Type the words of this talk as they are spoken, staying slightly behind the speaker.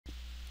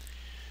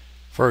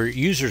For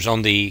users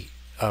on the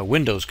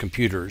Windows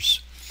computers,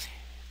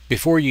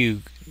 before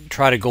you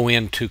try to go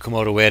into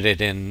Komodo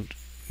Edit and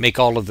make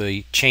all of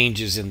the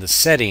changes in the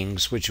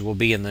settings, which will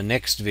be in the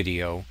next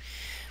video,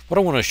 what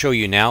I want to show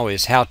you now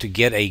is how to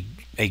get a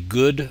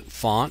good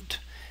font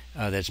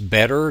that's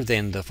better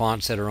than the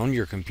fonts that are on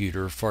your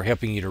computer for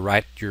helping you to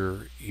write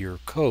your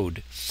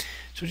code.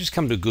 So just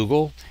come to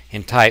Google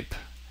and type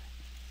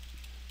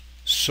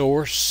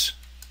Source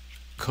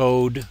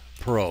Code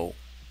Pro.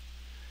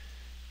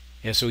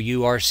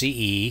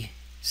 SOURCECODEPRO,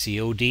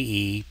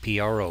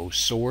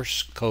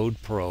 Source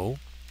Code Pro.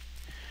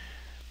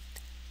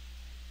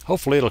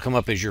 Hopefully it'll come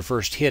up as your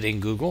first hit in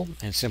Google,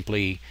 and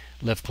simply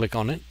left click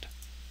on it.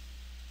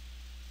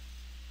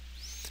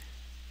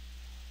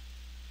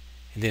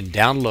 And then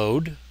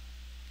download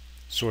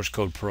Source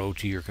Code Pro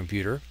to your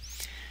computer.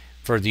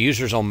 For the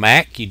users on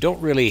Mac, you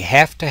don't really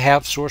have to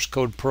have Source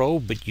Code Pro,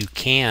 but you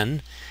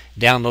can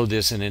download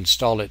this and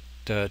install it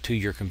to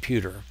your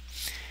computer.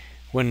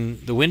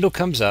 When the window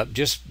comes up,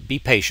 just be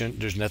patient.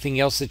 There's nothing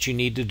else that you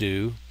need to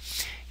do.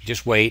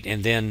 Just wait,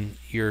 and then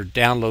your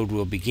download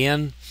will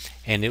begin,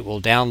 and it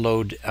will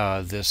download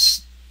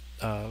this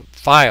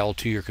file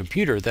to your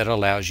computer that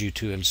allows you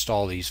to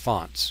install these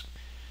fonts.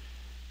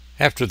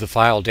 After the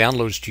file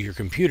downloads to your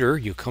computer,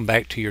 you come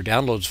back to your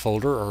downloads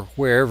folder or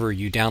wherever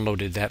you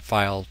downloaded that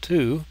file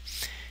to,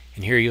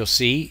 and here you'll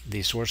see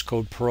the Source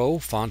Code Pro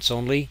fonts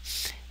only,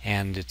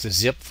 and it's a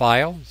zip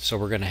file, so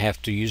we're going to have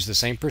to use the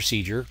same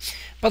procedure.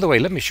 By the way,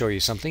 let me show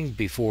you something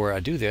before I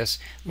do this.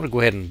 I'm going to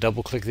go ahead and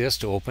double click this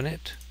to open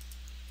it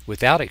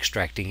without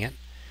extracting it,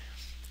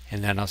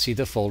 and then I'll see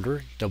the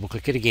folder. Double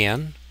click it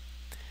again,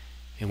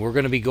 and we're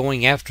going to be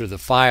going after the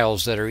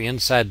files that are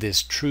inside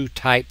this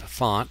TrueType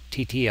font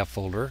TTF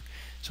folder,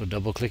 so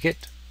double click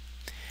it.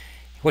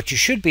 What you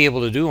should be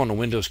able to do on a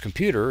Windows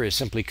computer is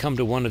simply come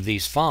to one of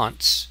these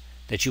fonts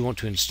that you want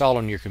to install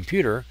on your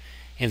computer,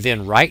 and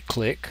then right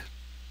click,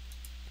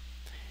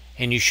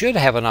 and you should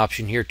have an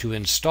option here to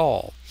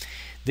install.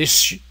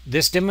 This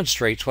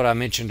demonstrates what I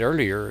mentioned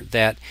earlier,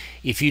 that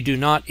if you do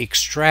not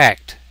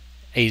extract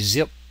a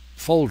zip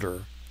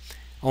folder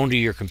onto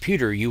your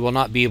computer, you will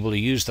not be able to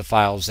use the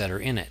files that are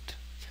in it.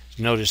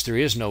 Notice there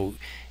is no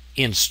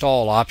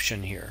install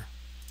option here.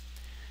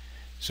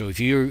 So if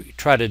you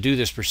try to do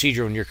this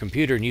procedure on your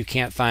computer and you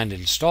can't find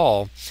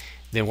install,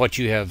 then what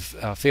you have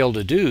failed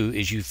to do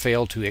is you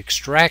failed to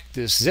extract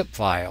this zip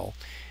file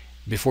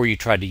before you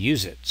try to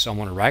use it. So I'm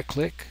going to right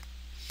click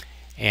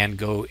and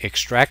go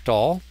extract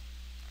all,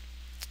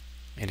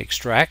 and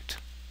extract.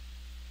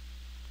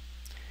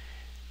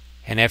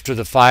 And after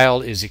the file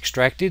is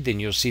extracted,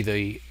 then you'll see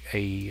the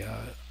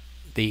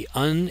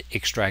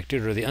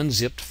unextracted or the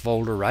unzipped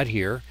folder right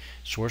here,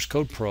 Source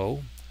Code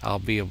Pro. I'll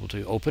be able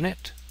to open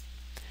it,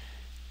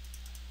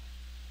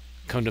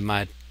 come to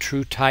my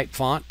TrueType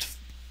font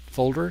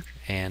folder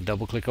and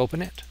double click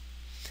open it.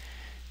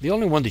 The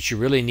only one that you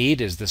really need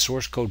is the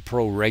Source Code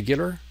Pro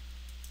regular.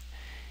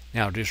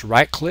 Now just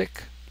right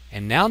click,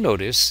 and now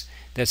notice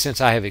that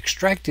since I have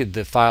extracted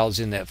the files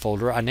in that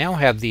folder, I now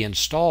have the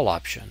install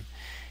option.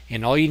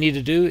 And all you need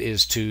to do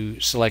is to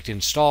select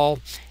install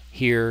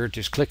here,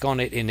 just click on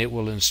it, and it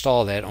will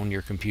install that on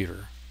your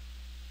computer.